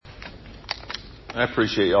I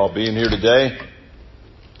appreciate you all being here today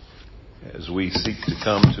as we seek to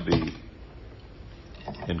come to be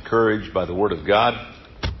encouraged by the Word of God,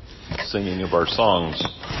 singing of our songs.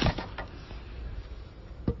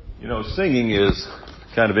 You know, singing is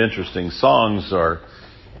kind of interesting. Songs are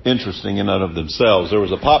interesting in and of themselves. There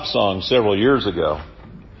was a pop song several years ago,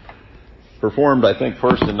 performed, I think,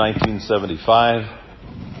 first in 1975.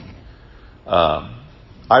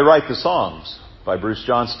 I Write the Songs by Bruce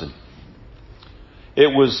Johnston. It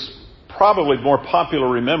was probably more popular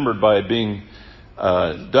remembered by it being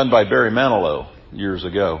done by Barry Manilow years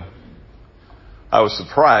ago. I was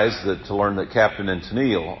surprised to learn that Captain and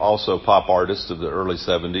Tennille, also pop artists of the early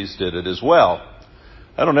 70s, did it as well.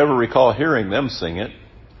 I don't ever recall hearing them sing it,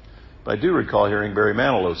 but I do recall hearing Barry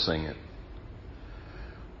Manilow sing it.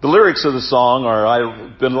 The lyrics of the song are,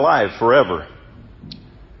 "I've been alive forever,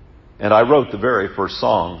 and I wrote the very first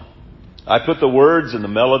song. I put the words and the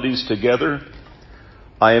melodies together.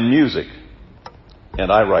 I am music,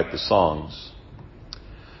 and I write the songs.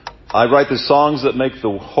 I write the songs that make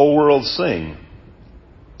the whole world sing.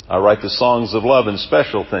 I write the songs of love and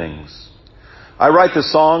special things. I write the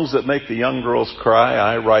songs that make the young girls cry.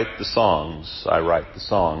 I write the songs. I write the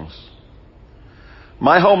songs.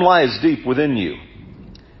 My home lies deep within you,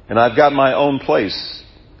 and I've got my own place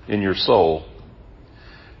in your soul.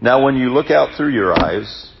 Now when you look out through your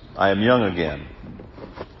eyes, I am young again,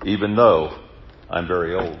 even though I'm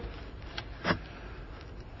very old."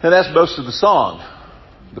 And that's most of the song.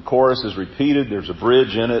 The chorus is repeated. There's a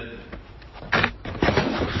bridge in it.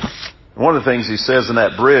 And one of the things he says in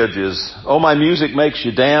that bridge is, "Oh, my music makes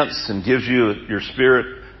you dance and gives you your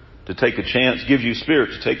spirit to take a chance, gives you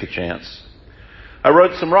spirit to take a chance. I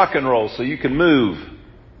wrote some rock and roll so you can move.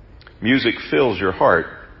 Music fills your heart,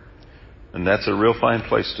 and that's a real fine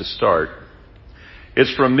place to start.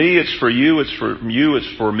 It's from me, it's for you, it's from you, it's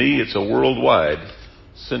for me, it's a worldwide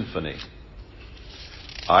symphony.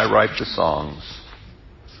 I write the songs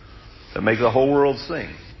that make the whole world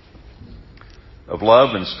sing, of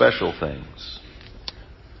love and special things.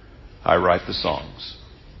 I write the songs."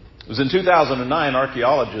 It was in 2009,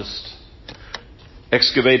 archaeologists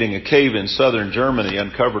excavating a cave in southern Germany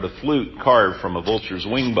uncovered a flute carved from a vulture's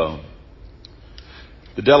wing bone.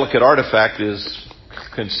 The delicate artifact is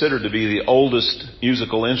considered to be the oldest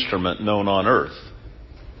musical instrument known on Earth.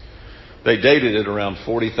 They dated it around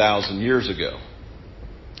 40,000 years ago.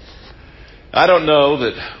 I don't know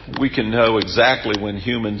that we can know exactly when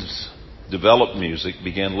humans developed music,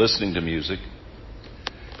 began listening to music,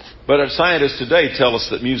 but our scientists today tell us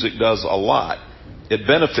that music does a lot. It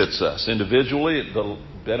benefits us individually, it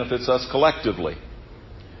benefits us collectively.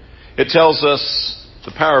 It tells us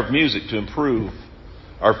the power of music to improve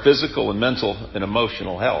our physical and mental and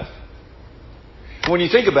emotional health. When you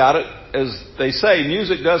think about it, as they say,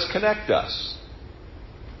 music does connect us.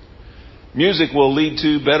 Music will lead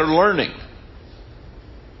to better learning,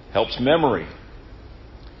 helps memory.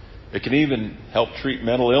 It can even help treat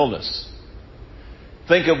mental illness.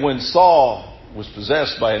 Think of when Saul was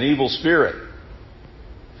possessed by an evil spirit.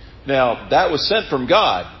 Now, that was sent from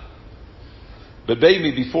God, but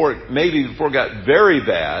maybe before it got very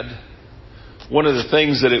bad, one of the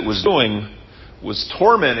things that it was doing was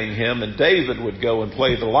tormenting him, and David would go and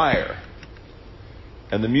play the lyre.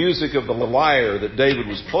 And the music of the lyre that David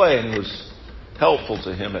was playing was helpful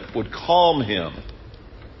to him. It would calm him.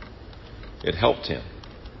 It helped him.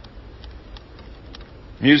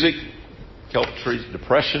 Music helps treat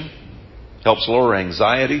depression, helps lower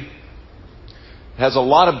anxiety. It has a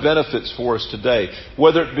lot of benefits for us today,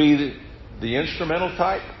 whether it be the instrumental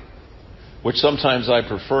type, which sometimes I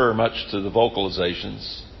prefer much to the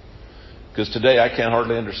vocalizations, because today I can't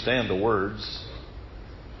hardly understand the words.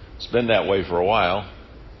 It's been that way for a while.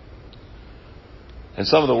 And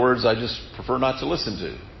some of the words I just prefer not to listen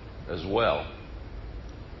to as well.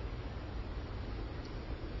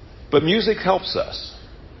 But music helps us.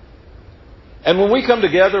 And when we come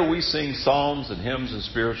together, we sing psalms and hymns and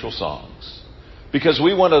spiritual songs, because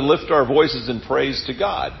we want to lift our voices in praise to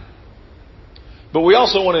God. But we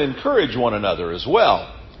also want to encourage one another as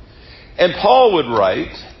well. And Paul would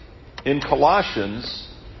write in Colossians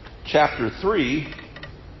chapter 3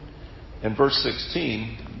 and verse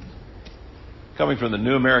 16, coming from the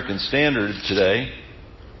New American Standard today,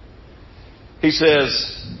 he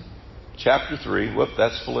says, chapter 3,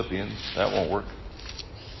 that's Philippians, that won't work.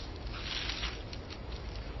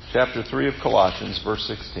 Chapter 3 of Colossians, verse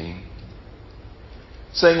 16,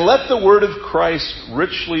 saying, "Let the word of Christ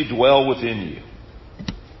richly dwell within you,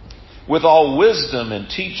 with all wisdom and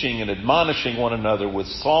teaching and admonishing one another with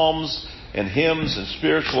psalms and hymns and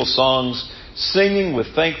spiritual songs, singing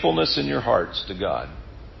with thankfulness in your hearts to God."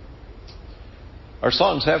 Our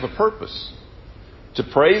songs have a purpose. To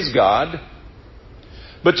praise God,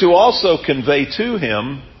 but to also convey to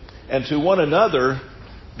Him and to one another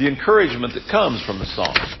the encouragement that comes from the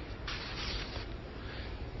song.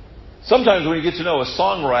 Sometimes when you get to know a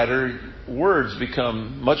songwriter, words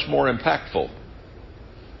become much more impactful.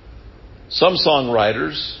 Some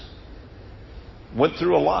songwriters went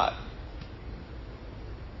through a lot.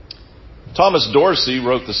 Thomas Dorsey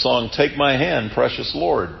wrote the song, "Take My Hand, Precious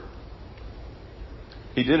Lord."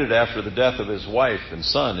 He did it after the death of his wife and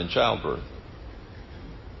son in childbirth.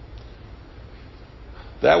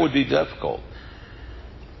 That would be difficult.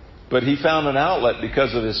 But he found an outlet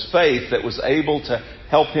because of his faith that was able to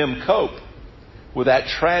help him cope with that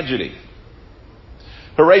tragedy.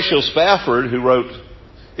 Horatio Spafford, who wrote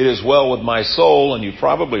 "It Is Well With My Soul," and you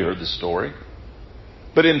probably heard the story,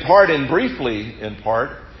 but in part,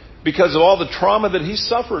 because of all the trauma that he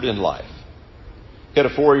suffered in life. He had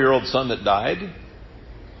a 4-year-old son that died.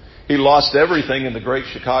 He lost everything in the Great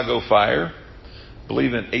Chicago Fire, I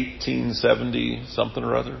believe in 1870 something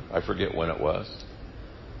or other. I forget when it was.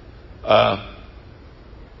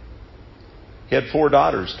 He had 4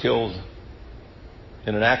 daughters killed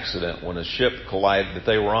in an accident when a ship that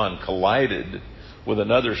they were on collided with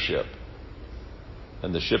another ship,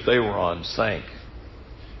 and the ship they were on sank.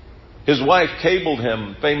 His wife cabled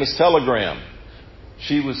him a famous telegram.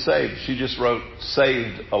 She was saved. She just wrote,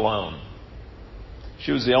 "Saved alone."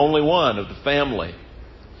 She was the only one of the family.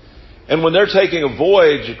 And when they're taking a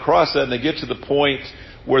voyage across that and they get to the point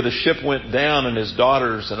where the ship went down and his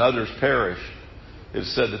daughters and others perished, it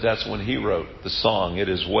said that that's when he wrote the song, "It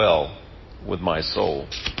Is Well With My Soul."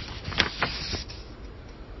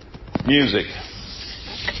 Music.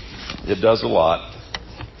 It does a lot.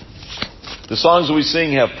 The songs we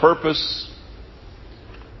sing have purpose.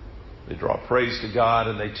 They draw praise to God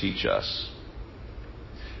and they teach us.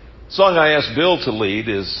 The song I asked Bill to lead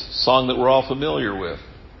is a song that we're all familiar with.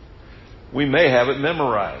 We may have it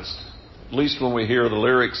memorized, at least when we hear the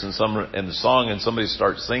lyrics and the song and somebody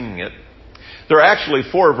starts singing it. There are actually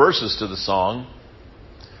 4 verses to the song.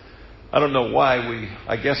 I don't know why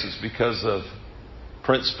I guess it's because of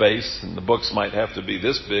print space, and the books might have to be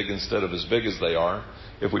this big instead of as big as they are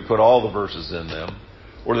if we put all the verses in them,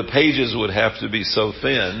 or the pages would have to be so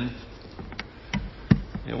thin.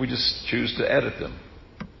 We just choose to edit them.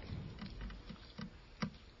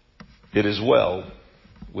 It is well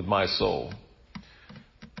with my soul.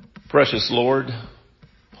 Precious Lord,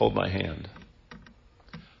 hold my hand.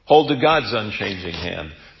 Hold to God's unchanging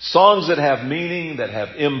hand. Songs that have meaning, that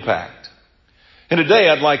have impact. And today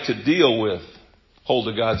I'd like to deal with hold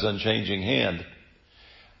to God's unchanging hand.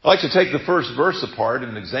 I'd like to take the first verse apart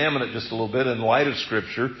and examine it just a little bit in light of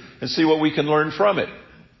Scripture and see what we can learn from it.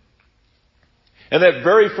 And that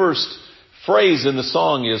very first phrase in the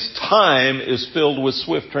song is, "Time is filled with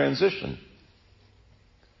swift transition."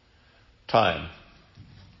 Time.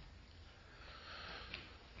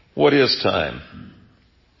 What is time?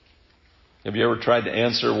 Have you ever tried to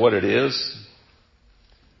answer what it is?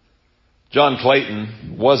 John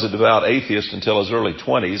Clayton was a devout atheist until his early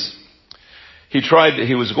 20s.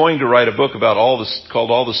 He was going to write a book about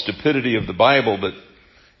called All the Stupidity of the Bible, but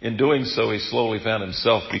in doing so, he slowly found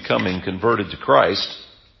himself becoming converted to Christ.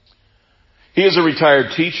 He is a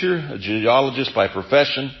retired teacher, a geologist by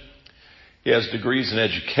profession. He has degrees in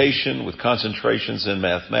education with concentrations in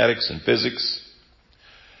mathematics and physics.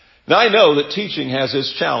 Now, I know that teaching has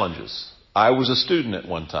its challenges. I was a student at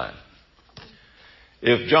one time.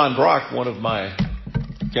 If John Brock, one of my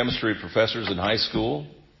chemistry professors in high school,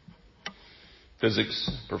 physics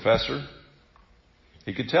professor,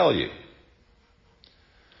 he could tell you.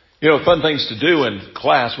 Fun things to do in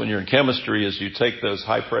class when you're in chemistry is you take those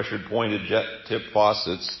high-pressured pointed jet tip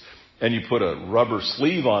faucets and you put a rubber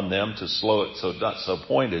sleeve on them to slow it so it's not so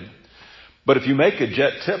pointed. But if you make a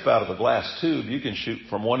jet tip out of a glass tube, you can shoot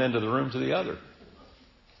from one end of the room to the other.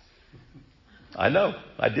 I know.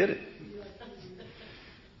 I did it.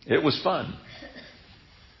 It was fun.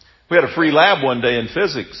 We had a free lab one day in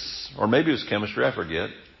physics, or maybe it was chemistry, I forget.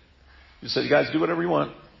 You said, "You guys do whatever you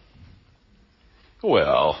want."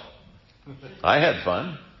 Well, I had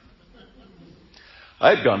fun.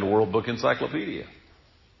 I had gone to World Book Encyclopedia.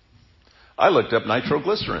 I looked up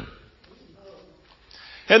nitroglycerin.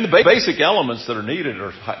 And the basic elements that are needed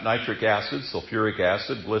are nitric acid, sulfuric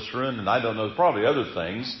acid, glycerin, and I don't know, probably other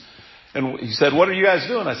things. And he said, "What are you guys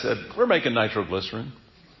doing?" I said, "We're making nitroglycerin."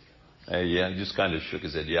 Yeah, he just kind of shook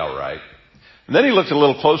his head. "Yeah, right." And then he looked a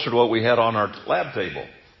little closer to what we had on our lab table. And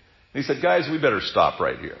he said, "Guys, we better stop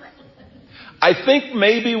right here." I think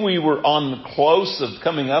maybe we were on close of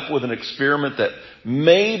coming up with an experiment that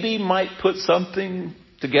maybe might put something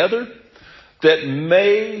together. that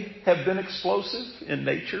may have been explosive in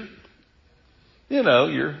nature. You know,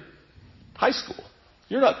 you're high school.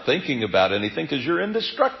 You're not thinking about anything because you're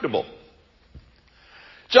indestructible.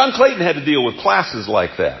 John Clayton had to deal with classes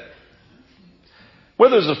like that.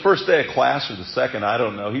 Whether it was the first day of class or the second, I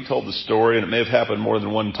don't know. He told the story, and it may have happened more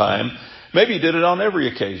than one time. Maybe he did it on every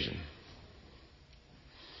occasion.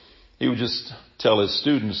 He would just tell his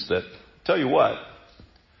students that, tell you what,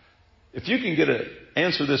 if you can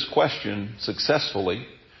answer this question successfully,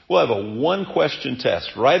 we'll have a one-question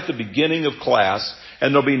test right at the beginning of class,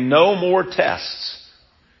 and there'll be no more tests.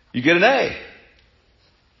 You get an A.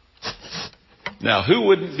 Now, who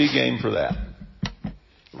wouldn't be game for that?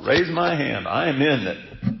 Raise my hand. I am in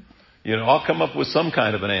it. I'll come up with some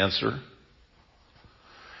kind of an answer.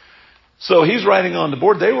 So he's writing on the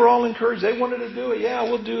board. They were all encouraged. They wanted to do it. Yeah,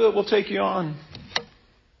 we'll do it. We'll take you on.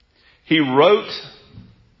 He wrote,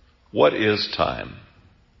 "What is time?"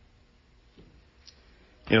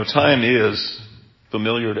 Time is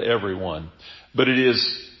familiar to everyone, but it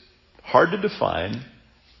is hard to define,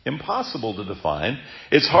 impossible to define.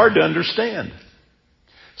 It's hard to understand.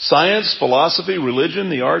 Science, philosophy, religion,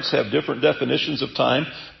 the arts have different definitions of time,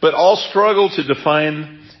 but all struggle to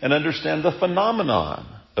define and understand the phenomenon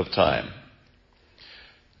of time.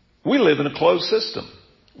 We live in a closed system.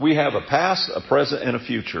 We have a past, a present, and a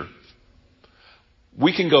future.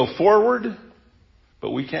 We can go forward,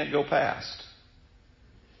 but we can't go past.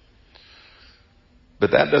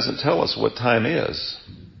 But that doesn't tell us what time is.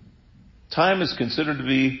 Time is considered to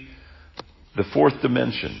be the fourth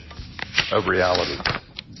dimension of reality.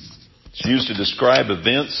 It's used to describe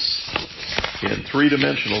events in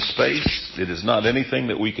three-dimensional space. It is not anything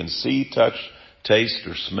that we can see, touch, taste,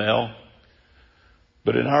 or smell.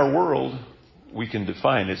 But in our world, we can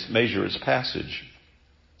define its, measure its passage.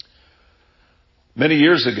 Many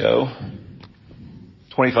years ago,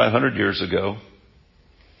 2,500 years ago,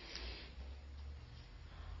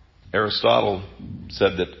 Aristotle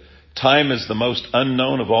said that time is the most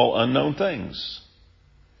unknown of all unknown things.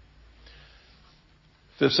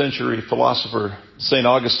 5th century philosopher St.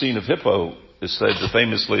 Augustine of Hippo is said to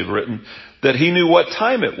famously have written that he knew what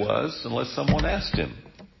time it was unless someone asked him.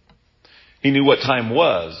 He knew what time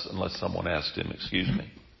was unless someone asked him,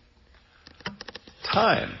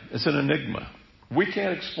 Time is an enigma. We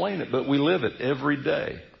can't explain it, but we live it every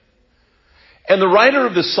day. And the writer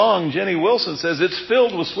of the song, Jenny Wilson, says it's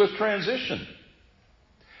filled with swift transition.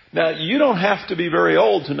 Now, you don't have to be very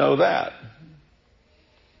old to know that.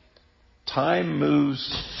 Time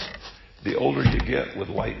moves the older you get with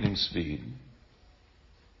lightning speed.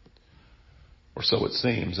 Or so it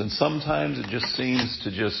seems. And sometimes it just seems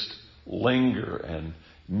to just linger and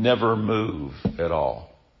never move at all.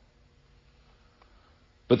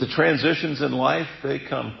 But the transitions in life, they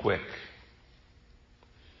come quick.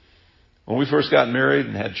 When we first got married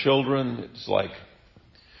and had children, it's like,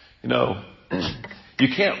 you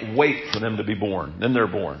can't wait for them to be born. Then they're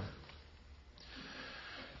born.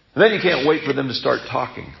 And then you can't wait for them to start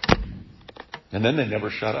talking. And then they never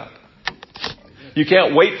shut up. You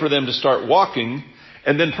can't wait for them to start walking,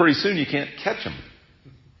 and then pretty soon you can't catch them.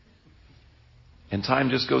 And time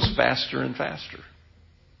just goes faster and faster.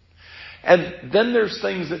 And then there's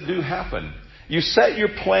things that do happen. You set your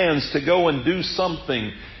plans to go and do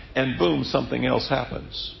something, and boom, something else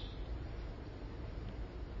happens.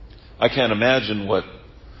 I can't imagine what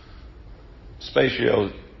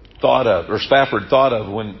Spafford thought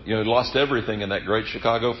of when he lost everything in that great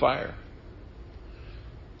Chicago fire.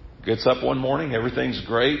 Gets up one morning, everything's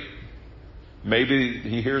great. Maybe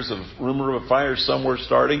he hears a rumor of a fire somewhere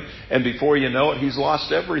starting, and before you know it, he's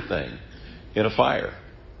lost everything in a fire.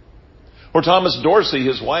 Or Thomas Dorsey,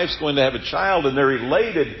 his wife's going to have a child, and they're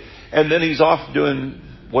elated, and then he's off doing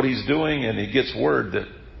what he's doing, and he gets word that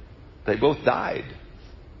they both died.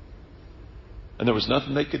 And there was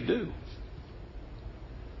nothing they could do.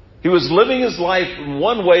 He was living his life in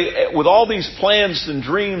one way with all these plans and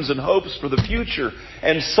dreams and hopes for the future,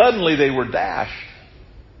 and suddenly they were dashed.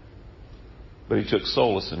 But he took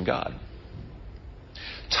solace in God.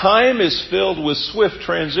 Time is filled with swift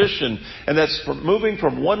transition, and that's moving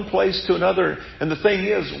from one place to another. And the thing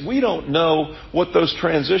is, we don't know what those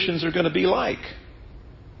transitions are going to be like.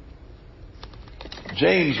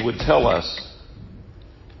 James would tell us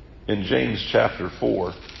in James chapter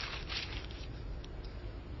 4.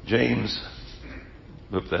 James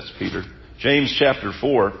chapter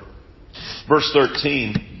 4, verse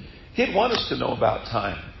 13. He'd want us to know about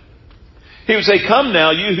time. He would say, "Come now,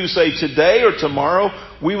 you who say today or tomorrow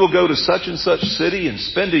we will go to such and such city and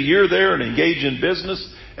spend a year there and engage in business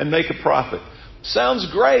and make a profit." Sounds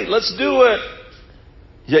great. Let's do it.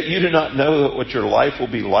 Yet you do not know what your life will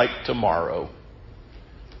be like tomorrow.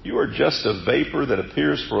 You are just a vapor that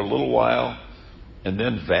appears for a little while and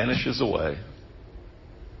then vanishes away.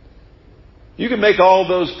 You can make all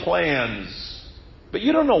those plans, but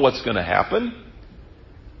you don't know what's going to happen.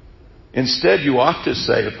 Instead, you ought to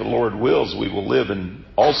say, if the Lord wills, we will live and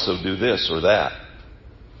also do this or that.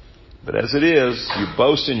 But as it is, you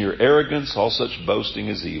boast in your arrogance. All such boasting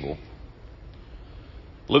is evil.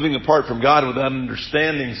 Living apart from God without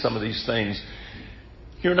understanding some of these things,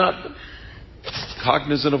 you're not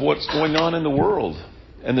cognizant of what's going on in the world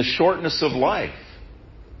and the shortness of life.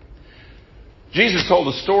 Jesus told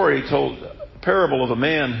a parable of a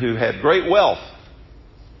man who had great wealth.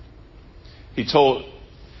 He's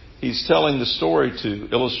telling the story to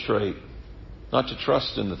illustrate not to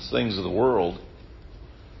trust in the things of the world.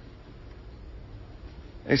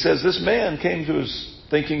 And he says, this man came to his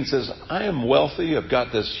thinking, says, I am wealthy. I've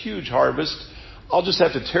got this huge harvest. I'll just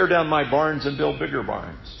have to tear down my barns and build bigger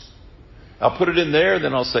barns. I'll put it in there.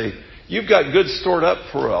 Then I'll say, you've got goods stored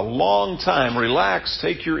up for a long time. Relax.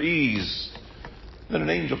 Take your ease. Then an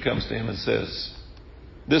angel comes to him and says,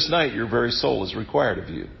 this night your very soul is required of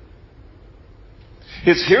you.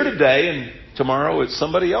 It's here today and tomorrow it's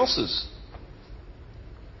somebody else's.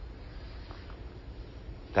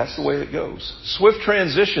 That's the way it goes. Swift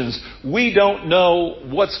transitions. We don't know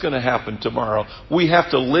what's going to happen tomorrow. We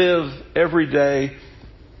have to live every day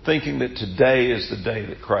thinking that today is the day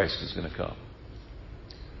that Christ is going to come.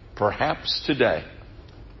 Perhaps today.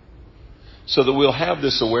 So that we'll have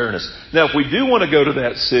this awareness. Now, if we do want to go to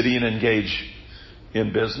that city and engage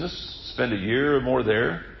in business, spend a year or more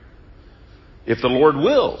there, if the Lord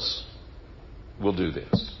wills, we'll do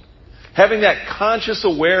this. Having that conscious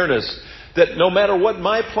awareness that no matter what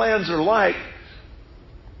my plans are like,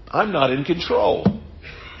 I'm not in control.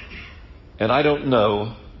 And I don't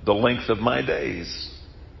know the length of my days.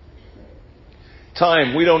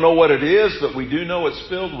 Time, we don't know what it is, but we do know it's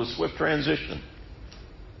filled with swift transition.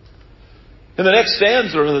 And the next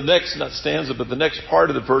stanza, or the next part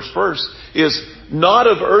of the first verse is, not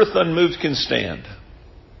of earth unmoved can stand.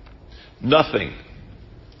 Nothing.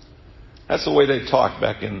 That's the way they talked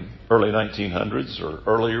back in early 1900s or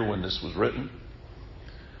earlier when this was written.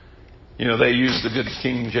 You know, they used the good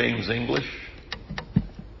King James English.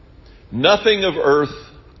 Nothing of earth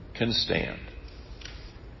can stand.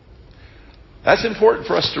 That's important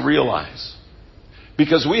for us to realize.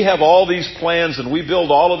 Because we have all these plans and we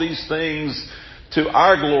build all of these things to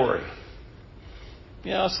our glory.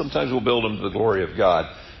 Yeah, sometimes we'll build them to the glory of God.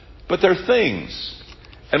 But they're things.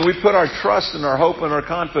 And we put our trust and our hope and our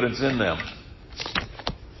confidence in them.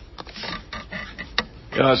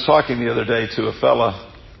 You know, I was talking the other day to a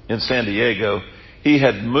fella in San Diego. He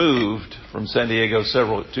had moved from San Diego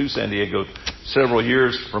several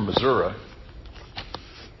years from Missouri.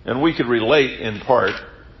 And we could relate in part,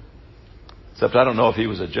 except I don't know if he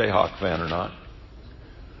was a Jayhawk fan or not.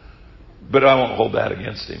 But I won't hold that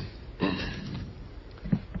against him.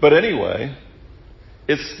 But anyway,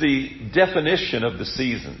 it's the definition of the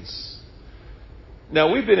seasons.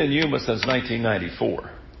 Now, we've been in Yuma since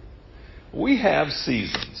 1994. We have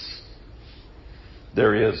seasons.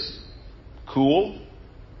 There is cool,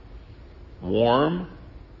 warm,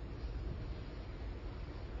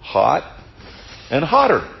 hot, and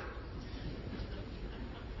hotter.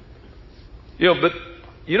 You know, but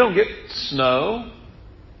you don't get snow.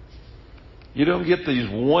 You don't get these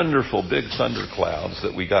wonderful big thunderclouds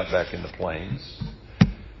that we got back in the plains.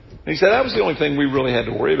 And he said that was the only thing we really had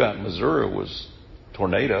to worry about in Missouri was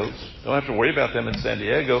tornadoes. Don't have to worry about them in San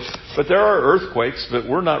Diego. But there are earthquakes, but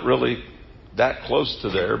we're not really that close to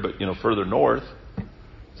there, but, you know, further north. I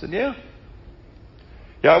said, yeah.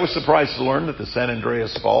 Yeah, I was surprised to learn that the San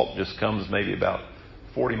Andreas Fault just comes maybe about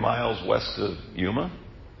 40 miles west of Yuma.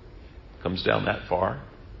 Comes down that far.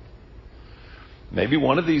 Maybe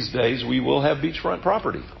one of these days we will have beachfront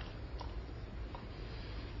property.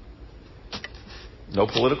 No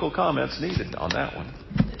political comments needed on that one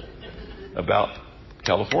about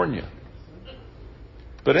California.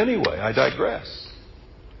 But anyway, I digress.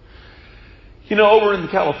 You know, over in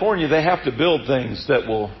California, they have to build things that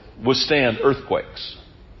will withstand earthquakes.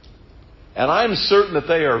 And I'm certain that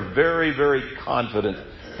they are very, very confident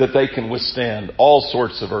that they can withstand all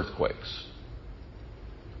sorts of earthquakes.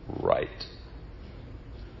 Right.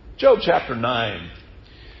 Job chapter 9.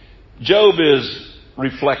 Job is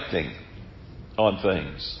reflecting on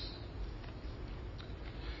things.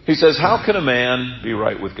 He says, how can a man be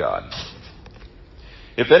right with God?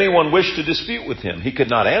 If anyone wished to dispute with him, he could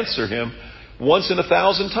not answer him once in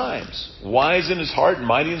 1,000 times. Wise in his heart and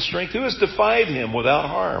mighty in strength, who has defied him without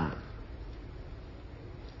harm?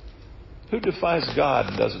 Who defies God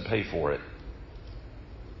and doesn't pay for it?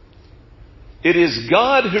 It is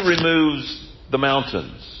God who removes the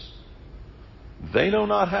mountains. They know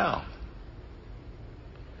not how.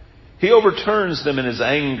 He overturns them in His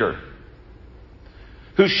anger.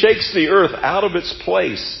 Who shakes the earth out of its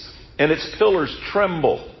place and its pillars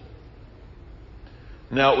tremble.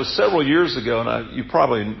 Now, it was several years ago, and you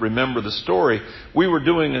probably remember the story. We were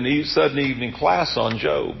doing a sudden evening class on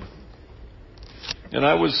Job. And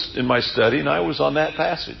I was in my study, and I was on that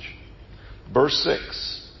passage. Verse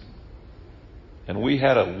 6. And we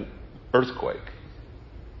had an earthquake.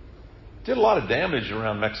 Did a lot of damage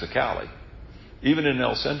around Mexicali, even in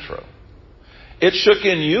El Centro. It shook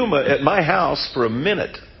in Yuma at my house for a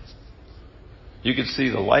minute. You could see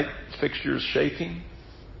the light fixtures shaking.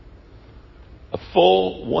 A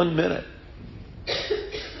full 1 minute.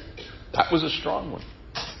 That was a strong one.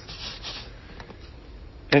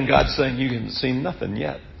 And God's saying, you haven't seen nothing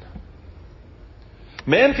yet.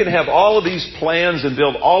 Man can have all of these plans and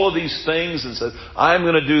build all of these things and say, I'm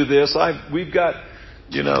going to do this. We've got,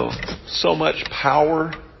 so much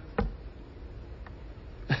power.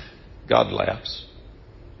 God laughs.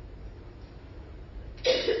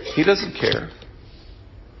 He doesn't care.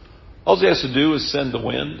 All He has to do is send the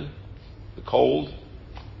wind, the cold.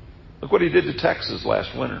 Look what He did to Texas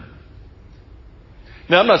last winter.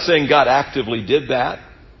 Now, I'm not saying God actively did that.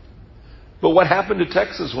 But what happened to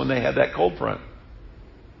Texas when they had that cold front?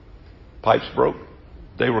 Pipes broke.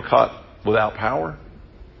 They were caught without power.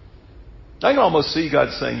 I can almost see God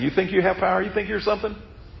saying, you think you have power? You think you're something?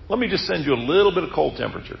 Let me just send you a little bit of cold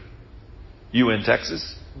temperature. You in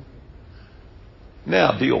Texas?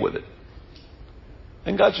 Now deal with it.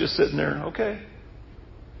 And God's just sitting there, okay.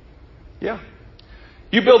 Yeah.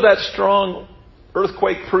 You build that strong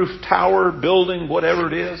earthquake-proof tower, building, whatever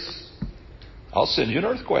it is, I'll send you an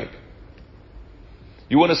earthquake.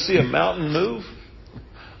 You want to see a mountain move?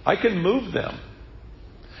 I can move them.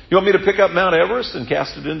 You want me to pick up Mount Everest and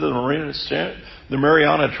cast it into the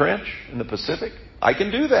Mariana Trench in the Pacific? I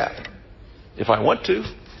can do that if I want to.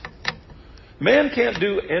 Man can't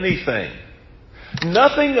do anything.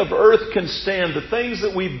 Nothing of earth can stand. The things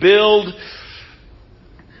that we build,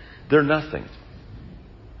 they're nothing.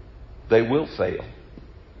 They will fail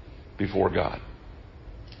before God.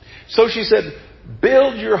 So she said,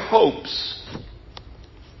 build your hopes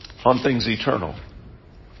on things eternal.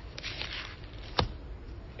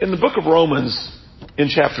 In the book of Romans, in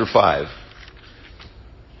chapter 5,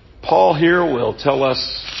 Paul here will tell us,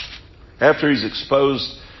 after he's exposed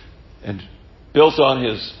and built on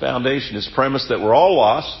his foundation, his premise that we're all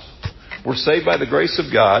lost, we're saved by the grace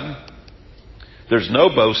of God, there's no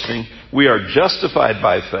boasting, we are justified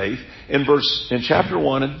by faith. In chapter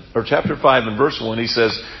 5 and verse 1, he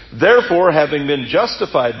says, therefore, having been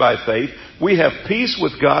justified by faith, we have peace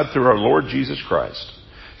with God through our Lord Jesus Christ,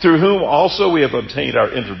 through whom also we have obtained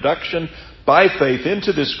our introduction by faith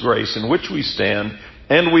into this grace in which we stand,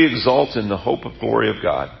 and we exult in the hope of glory of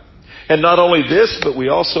God. And not only this, but we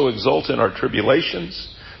also exult in our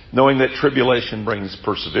tribulations, knowing that tribulation brings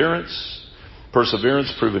perseverance,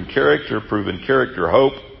 perseverance proven character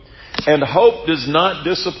hope, and hope does not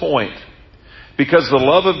disappoint, because the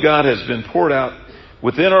love of God has been poured out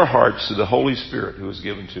within our hearts through the Holy Spirit who is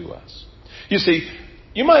given to us. You see,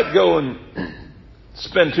 you might go and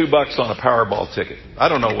spend $2 on a Powerball ticket. I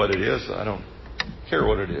don't know what it is. I don't care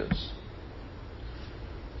what it is.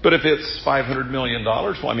 But if it's $500 million,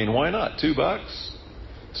 well, I mean, why not? $2.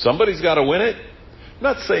 Somebody's got to win it. I'm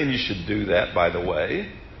not saying you should do that, by the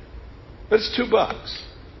way. But it's $2.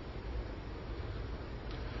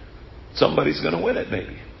 Somebody's going to win it,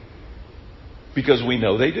 maybe. Because we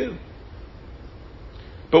know they do.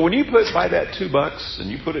 But when you buy that $2 and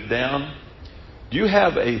you put it down, do you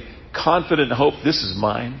have a confident hope, this is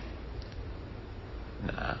mine?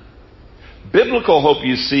 Nah. Biblical hope,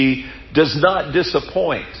 you see, does not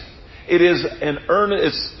disappoint. It is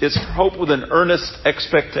it's hope with an earnest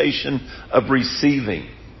expectation of receiving.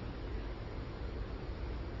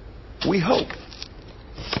 We hope.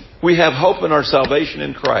 We have hope in our salvation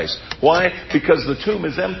in Christ. Why? Because the tomb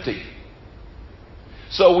is empty.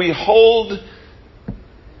 So we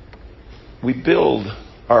build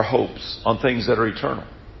our hopes on things that are eternal.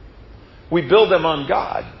 We build them on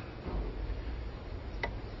God.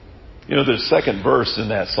 The second verse in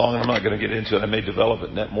that song, I'm not going to get into it. I may develop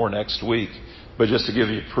it more next week. But just to give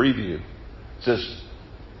you a preview, it says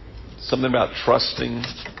something about trusting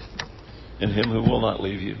in Him who will not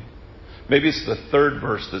leave you. Maybe it's the third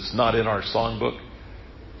verse that's not in our songbook.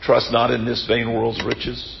 Trust not in this vain world's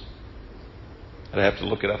riches. I'd have to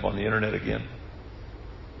look it up on the internet again.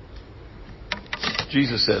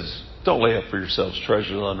 Jesus says, Don't lay up for yourselves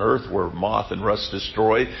treasures on earth where moth and rust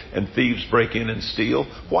destroy and thieves break in and steal.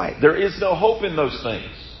 Why? There is no hope in those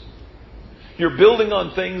things. You're building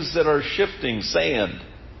on things that are shifting, sand.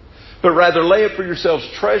 But rather lay up for yourselves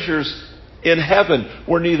treasures in heaven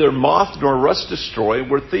where neither moth nor rust destroy,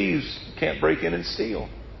 where thieves can't break in and steal.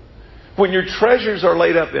 When your treasures are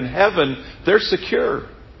laid up in heaven, they're secure.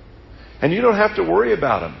 And you don't have to worry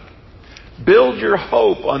about them. Build your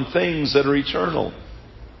hope on things that are eternal.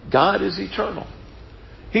 God is eternal.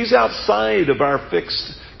 He's outside of our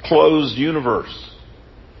fixed, closed universe.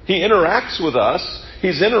 He interacts with us.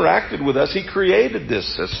 He's interacted with us. He created this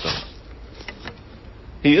system.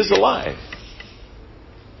 He is alive.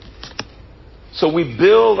 So we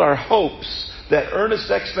build our hopes, that earnest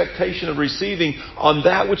expectation of receiving, on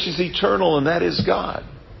that which is eternal, and that is God.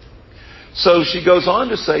 So she goes on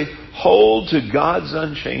to say, hold to God's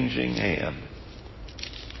unchanging hand.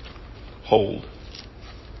 Hold.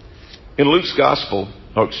 In Luke's Gospel,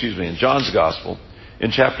 in John's Gospel,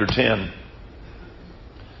 in chapter 10,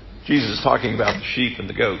 Jesus is talking about the sheep and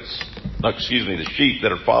the goats. The sheep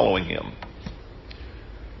that are following him.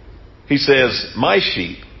 He says, my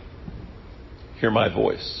sheep hear my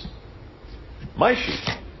voice. My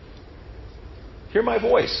sheep hear my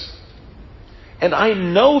voice. And I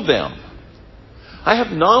know them. I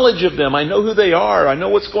have knowledge of them. I know who they are. I know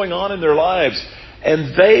what's going on in their lives.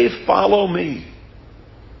 And they follow me.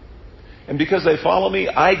 And because they follow me,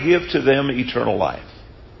 I give to them eternal life.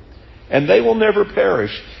 And they will never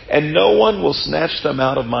perish. And no one will snatch them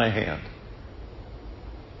out of my hand.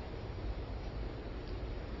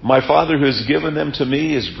 My Father who has given them to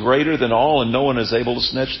me is greater than all, and no one is able to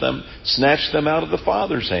snatch them out of the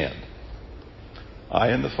Father's hand. I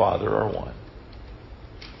and the Father are one.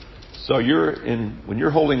 So when you're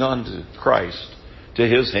holding on to Christ, to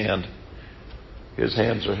His hand, His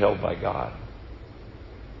hands are held by God.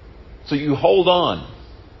 So you hold on.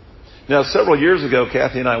 Now, several years ago,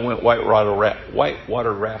 Kathy and I went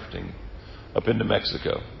whitewater rafting up into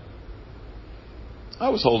Mexico. I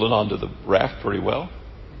was holding on to the raft pretty well.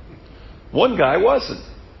 One guy wasn't.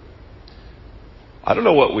 I don't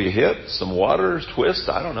know what we hit. Some water twist.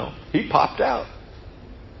 I don't know. He popped out.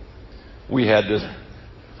 We had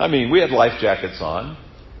life jackets on.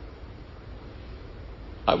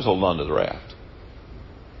 I was holding on to the raft.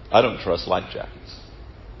 I don't trust life jackets.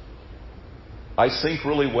 I sink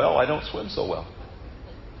really well. I don't swim so well.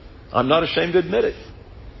 I'm not ashamed to admit it.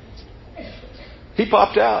 He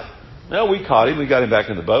popped out. No, we caught him. We got him back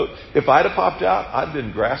in the boat. If I'd have popped out, I'd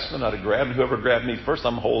been grasping. I'd have grabbed whoever grabbed me first.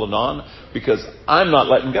 I'm holding on because I'm not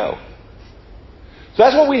letting go. So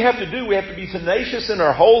that's what we have to do. We have to be tenacious in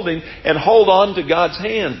our holding and hold on to God's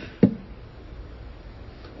hand.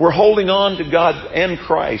 We're holding on to God and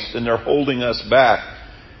Christ, and they're holding us back.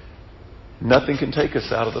 Nothing can take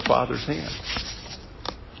us out of the Father's hand.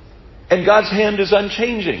 And God's hand is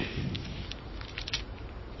unchanging.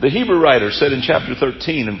 The Hebrew writer said in chapter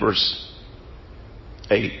 13 and verse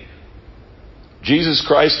 8, Jesus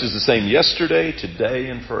Christ is the same yesterday, today,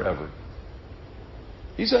 and forever.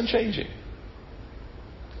 He's unchanging.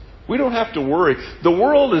 We don't have to worry. The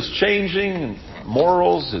world is changing, and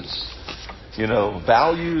morals, it's,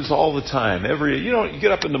 values all the time. You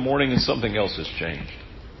get up in the morning and something else has changed.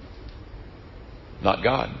 Not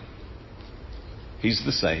God. He's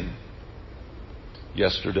the same.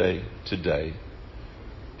 Yesterday, today,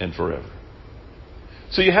 and forever.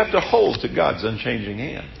 So you have to hold to God's unchanging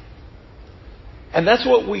hand. And that's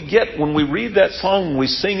what we get when we read that song, when we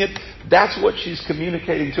sing it. That's what she's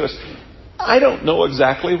communicating to us. I don't know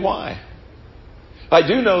exactly why. I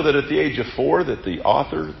do know that at the age of 4 that the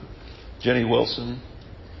author, Jenny Wilson,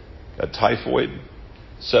 got typhoid,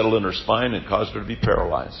 settled in her spine, and caused her to be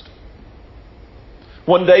paralyzed.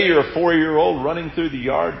 One day you're a 4-year-old running through the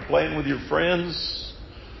yard playing with your friends.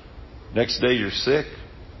 Next day you're sick.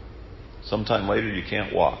 Sometime later you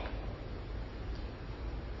can't walk.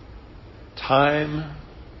 Time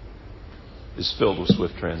is filled with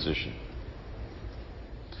swift transition.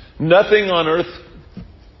 Nothing on earth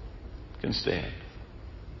can stand.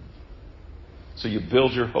 So you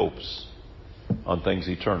build your hopes on things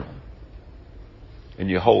eternal. And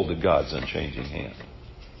you hold to God's unchanging hand.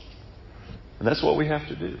 And that's what we have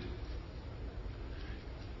to do.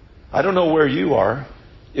 I don't know where you are.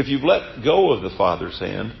 If you've let go of the Father's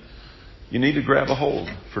hand, you need to grab a hold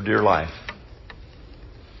for dear life.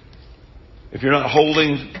 If you're not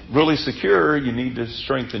holding really secure, you need to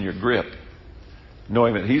strengthen your grip,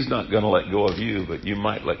 knowing that He's not going to let go of you, but you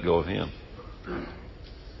might let go of Him.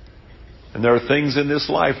 And there are things in this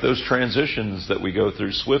life, those transitions that we go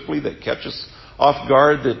through swiftly that catch us off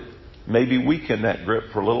guard, that maybe weaken that grip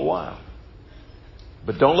for a little while.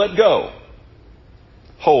 But don't let go.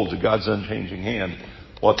 Hold to God's unchanging hand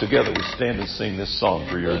while together we stand and sing this song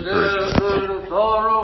for your encouragement.